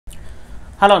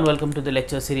Hello and welcome to the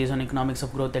lecture series on economics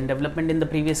of growth and development. In the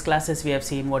previous classes, we have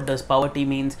seen what does poverty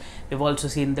means. We've also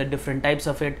seen the different types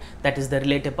of it, that is the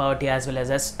relative poverty as well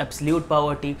as absolute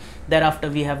poverty. Thereafter,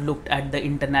 we have looked at the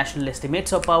international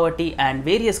estimates of poverty and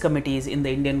various committees in the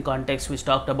Indian context which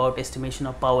talked about estimation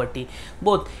of poverty,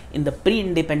 both in the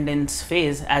pre-independence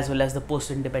phase as well as the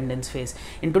post-independence phase.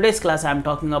 In today's class, I am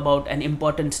talking about an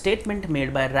important statement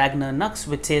made by Ranger Nurkse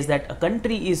which says that a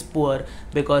country is poor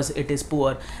because it is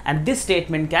poor, and this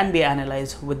statement can be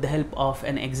analyzed with the help of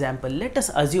an example. Let us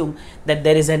assume that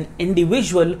there is an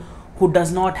individual who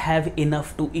does not have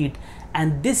enough to eat,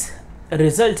 and this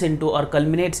results into or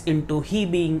culminates into he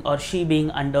being or she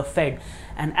being underfed,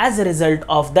 and as a result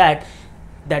of that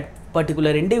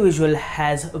particular individual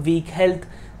has weak health.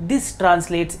 This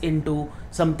translates into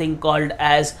something called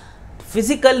as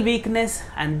physical weakness,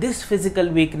 and this physical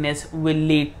weakness will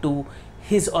lead to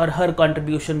his or her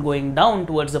contribution going down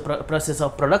towards the process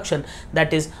of production,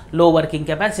 that is low working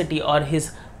capacity, or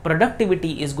his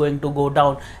productivity is going to go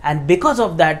down, and because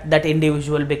of that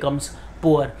individual becomes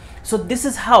poor. So this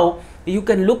is how you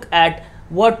can look at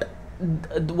what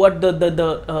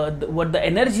the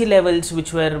energy levels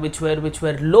which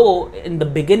were low in the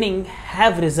beginning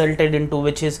have resulted into,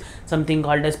 which is something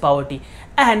called as poverty,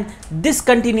 and this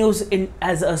continues in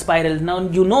as a spiral. Now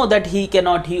you know that he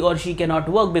or she cannot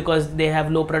work because they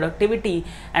have low productivity,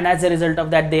 and as a result of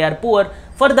that they are poor.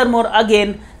 Furthermore,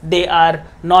 again they are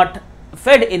not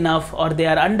fed enough, or they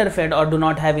are underfed, or do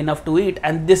not have enough to eat,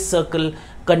 and this circle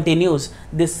continues.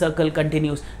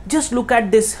 Just look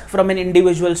at this from an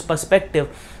individual's perspective.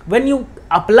 When you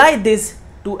apply this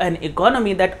to an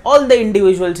economy, that all the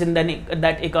individuals in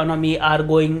that economy are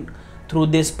going through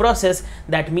this process,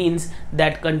 that means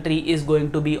that country is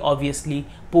going to be obviously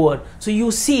poor. So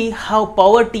you see how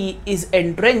poverty is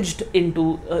entrenched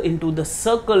into the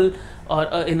circle, or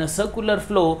in a circular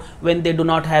flow, when they do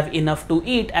not have enough to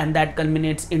eat, and that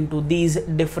culminates into these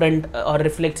different or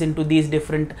reflects into these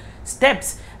different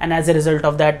steps, and as a result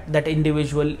of that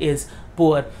individual is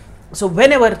poor. So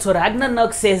Ranger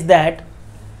Nurkse says that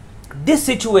this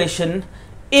situation,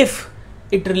 if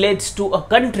it relates to a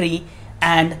country,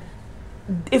 and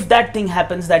if that thing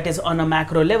happens, that is on a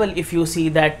macro level, if you see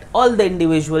that all the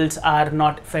individuals are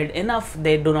not fed enough,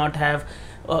 they do not have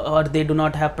or they do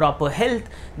not have proper health,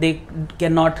 they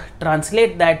cannot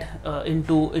translate that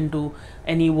into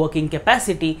any working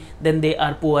capacity, then they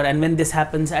are poor. And when this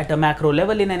happens at a macro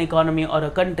level in an economy or a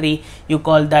country, you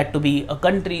call that to be a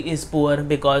country is poor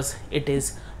because it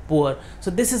is poor.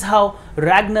 So this is how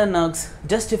Ranger Nurkse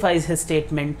justifies his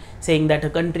statement, saying that a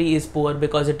country is poor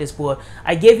because it is poor.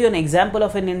 I gave you an example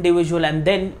of an individual, and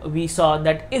then we saw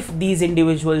that if these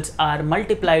individuals are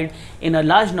multiplied in a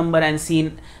large number and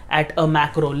seen at a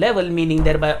macro level, meaning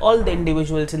thereby all the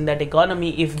individuals in that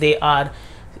economy, if they are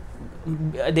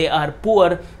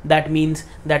poor, that means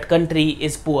that country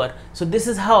is poor. So this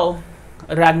is how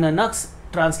Ranger Nurkse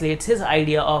translates his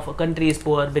idea of a country is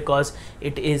poor because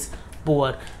it is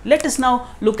poor. Let us now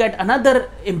look at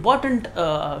another important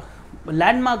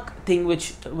landmark thing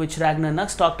which Ranger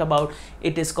Nurkse talked about.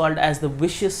 It is called as the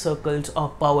vicious circles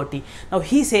of poverty. Now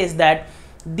he says that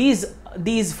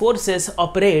these forces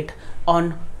operate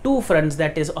on two fronts,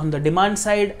 that is on the demand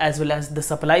side as well as the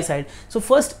supply side. So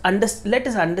first let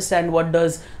us understand what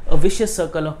does a vicious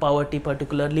circle of poverty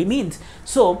particularly means.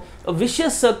 So a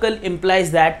vicious circle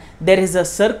implies that there is a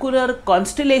circular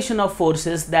constellation of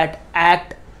forces that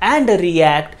act and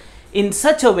react in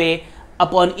such a way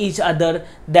upon each other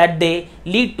that they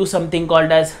lead to something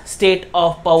called as state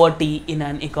of poverty in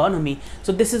an economy.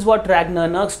 So this is what Ranger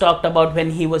Nurkse talked about when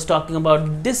he was talking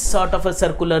about this sort of a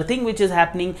circular thing which is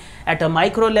happening at a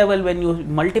micro level. When you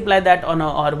multiply that on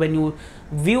or when you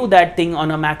view that thing on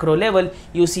a macro level,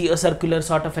 you see a circular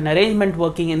sort of an arrangement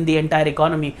working in the entire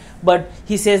economy. But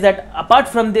he says that apart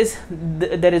from this,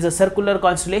 there is a circular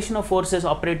constellation of forces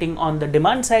operating on the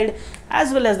demand side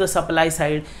as well as the supply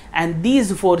side, and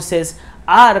these forces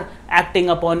are acting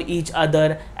upon each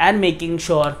other and making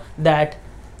sure that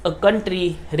a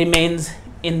country remains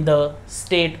in the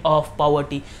state of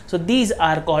poverty. So these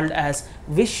are called as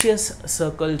vicious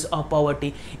circles of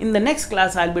poverty. In the next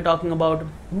class, I'll be talking about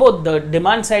both the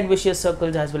demand side vicious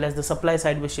circles as well as the supply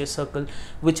side vicious circle,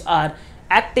 which are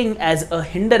acting as a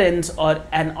hindrance or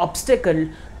an obstacle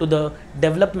to the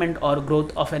development or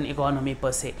growth of an economy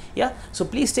per se. Yeah, so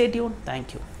please stay tuned.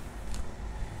 Thank you.